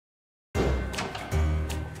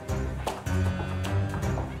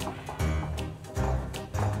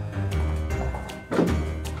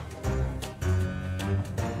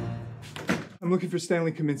I'm looking for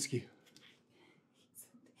Stanley Kaminsky.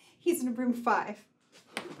 He's in room 5.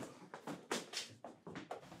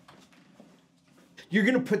 You're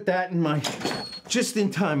gonna put that in my... Just in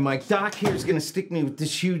time, Mike. Doc here's gonna stick me with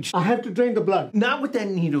this huge... I have to drain the blood. Not with that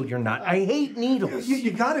needle, you're not. I hate needles.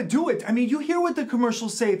 You gotta do it. I mean, you hear what the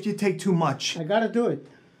commercials say if you take too much. I gotta do it.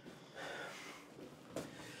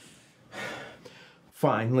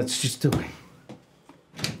 Fine, let's just do it.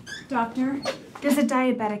 Doctor, there's a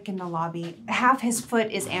diabetic in the lobby. Half his foot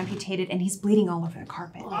is amputated and he's bleeding all over the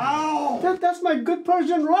carpet. Ow! That's my good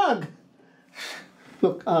Persian rug.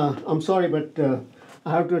 Look, I'm sorry, but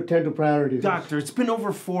I have to attend to priorities. Doctor, it's been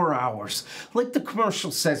over 4 hours. Like the commercial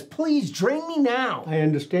says, please drain me now. I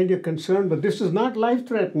understand your concern, but this is not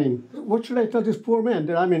life-threatening. What should I tell this poor man?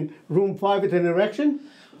 That I'm in room 5 with an erection?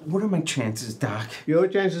 What are my chances, Doc? Your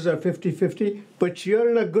chances are 50-50, but you're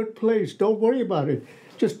in a good place. Don't worry about it.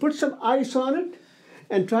 Just put some ice on it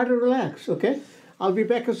and try to relax, okay? I'll be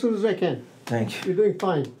back as soon as I can. Thank you. You're doing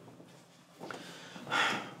fine.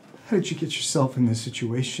 How did you get yourself in this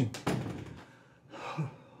situation?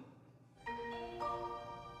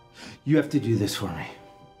 You have to do this for me.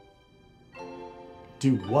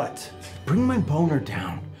 Do what? Bring my boner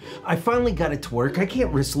down. I finally got it to work. I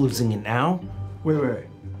can't risk losing it now. Wait.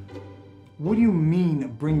 What do you mean,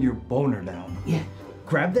 bring your boner down? Yeah,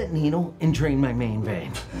 grab that needle and drain my main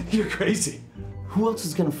vein. You're crazy. Who else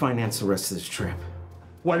is gonna finance the rest of this trip?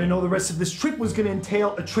 Well, I didn't know the rest of this trip was gonna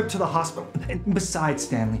entail a trip to the hospital. And besides,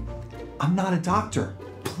 Stanley, I'm not a doctor.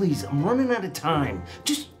 Please, I'm running out of time.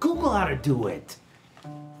 Just Google how to do it.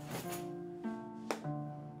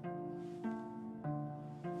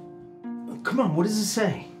 Come on, what does it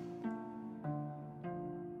say?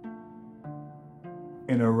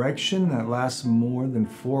 An erection that lasts more than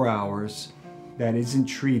 4 hours, that isn't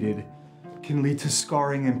treated, can lead to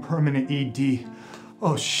scarring and permanent ED.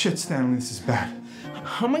 Oh shit, Stanley, this is bad.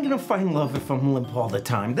 How am I gonna find love if I'm limp all the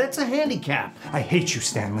time? That's a handicap. I hate you,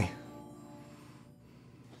 Stanley.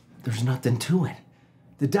 There's nothing to it.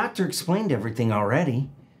 The doctor explained everything already.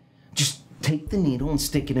 Just take the needle and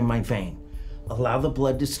stick it in my vein. Allow the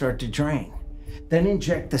blood to start to drain. Then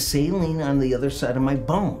inject the saline on the other side of my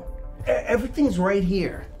bone. Everything's right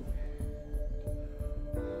here.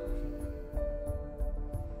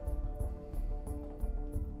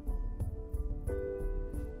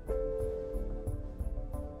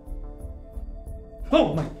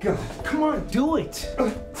 Oh my God. Come on, do it.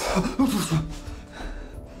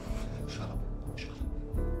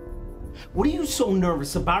 What are you so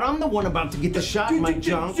nervous about? I'm the one about to get the shot in my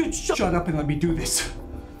junk. Shut up and let me do this.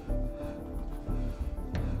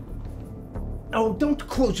 Oh, don't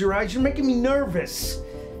close your eyes. You're making me nervous.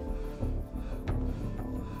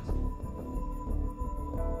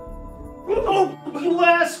 Oh, you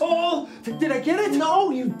asshole! Did I get it? No,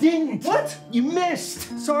 you didn't. What? You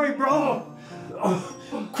missed. Sorry, bro.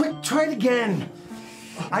 Oh, quick, try it again.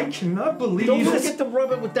 I cannot believe Don't this. forget to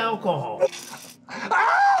rub it with alcohol.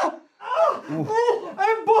 Ah! Oh, I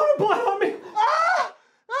have boner blood on me. Ah!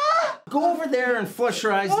 Ah! Go over there and flush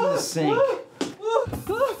your eyes in the sink.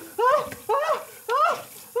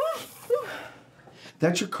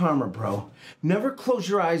 That's your karma, bro. Never close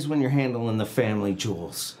your eyes when you're handling the family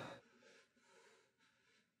jewels.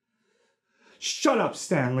 Shut up,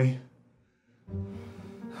 Stanley.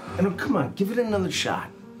 And come on, give it another shot.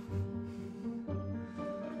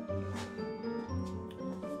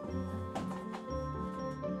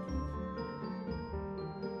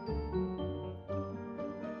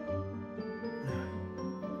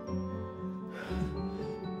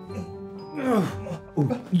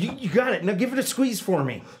 Ooh, you got it. Now give it a squeeze for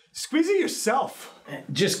me. Squeeze it yourself.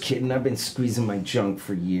 Just kidding. I've been squeezing my junk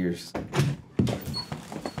for years.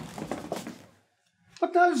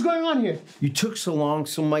 What the hell is going on here? You took so long,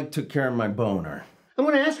 so Mike took care of my boner. I'm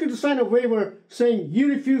going to ask you to sign a waiver saying you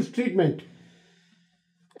refuse treatment.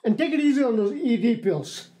 And take it easy on those ED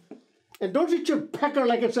pills. And don't eat your pecker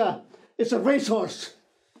like it's a racehorse.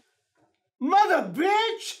 Mother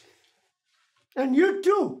bitch! And you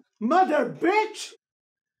too, mother bitch!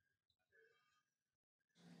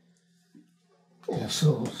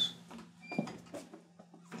 Assholes.